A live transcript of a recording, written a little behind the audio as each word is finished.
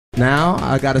Now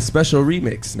I got a special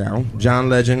remix now. John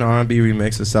Legend R&B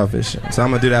remix of Selfish. So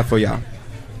I'm gonna do that for y'all.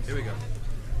 Here we go.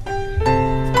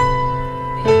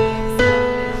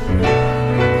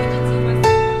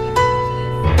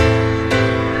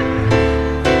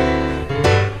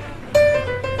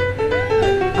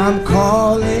 I'm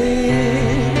calling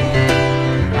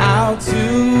out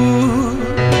to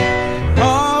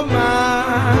all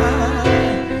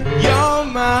you're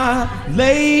my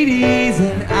ladies,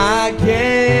 and I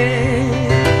can't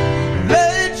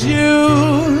let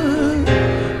you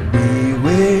be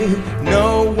with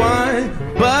no one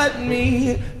but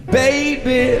me,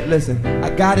 baby. Listen, I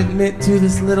gotta admit to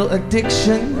this little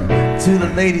addiction to the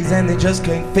ladies, and they just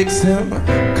can't fix him.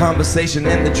 Conversation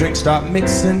and the drink start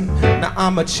mixing. Now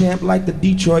I'm a champ like the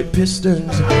Detroit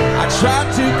Pistons. I try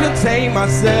to contain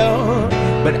myself,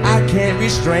 but I can't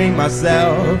restrain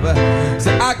myself.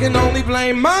 So I can only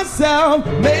blame myself.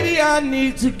 Maybe I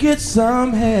need to get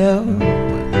some help.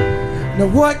 Now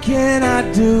what can I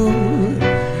do?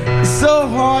 It's so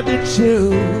hard to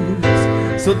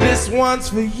choose. So this one's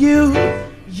for you.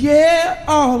 Yeah,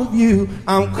 all of you.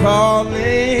 I'm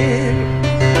calling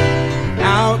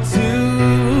out to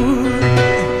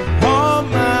all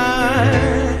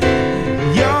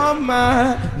you're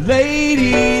my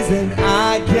ladies, and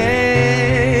I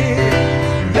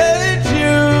can't let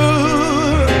you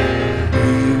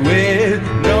be with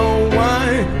no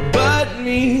one but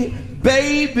me,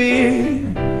 baby.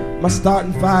 My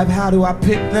starting five, how do I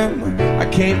pick them? I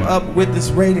came up with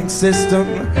this rating system.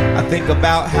 I think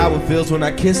about how it feels when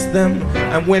I kiss them,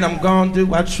 and when I'm gone,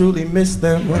 do I truly miss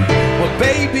them? Well,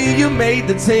 baby, you made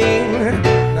the team.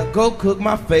 Now go cook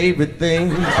my favorite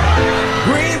things.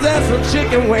 Greens and some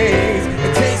chicken wings.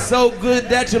 It tastes so good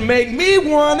that you make me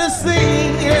wanna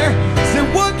sing. So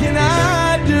what can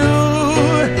I do?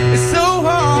 It's so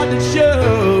hard to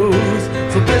choose.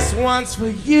 So this one's for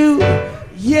you.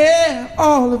 Yeah,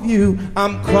 all of you.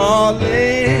 I'm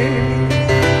calling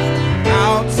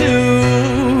out to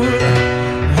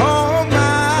all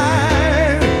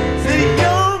say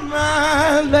you're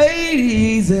my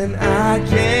ladies, and I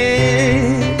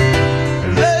can't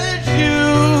let you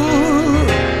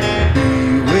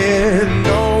be with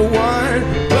no one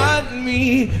but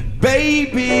me,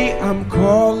 baby. I'm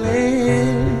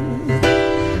calling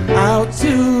out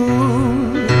to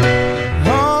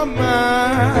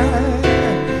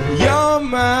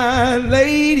my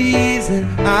ladies, and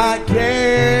I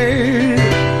can't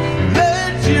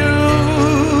let you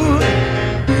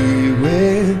be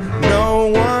with no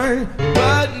one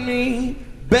but me,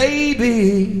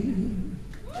 baby.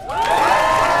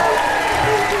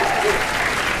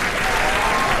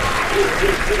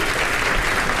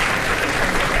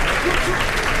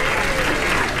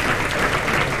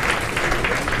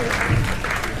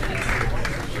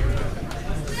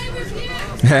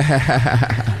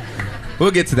 We'll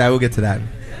get to that, we'll get to that.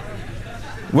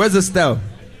 Where's Estelle?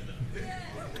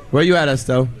 Where you at,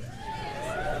 Estelle?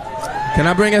 Can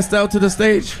I bring Estelle to the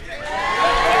stage?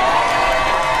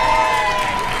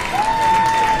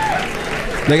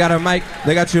 They got her mic,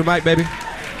 they got your mic, baby.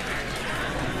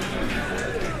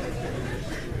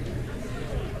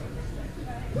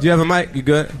 Do you have a mic? You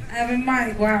good? I have a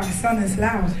mic. Wow, the sun is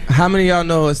loud. How many of y'all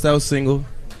know Estelle's single?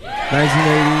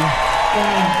 1980.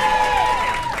 Wow.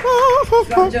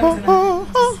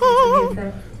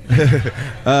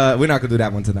 We're not gonna do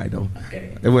that one tonight though.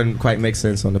 Okay. It wouldn't quite make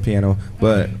sense on the piano.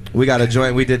 But we got a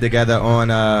joint we did together on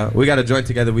we got a joint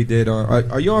together we did on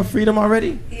are you on Freedom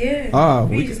already? Yeah. Oh,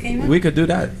 we could do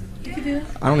that. You could do it.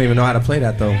 I don't even know how to play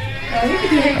that though. Oh, you could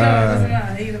do it.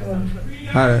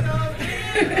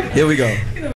 Here we go.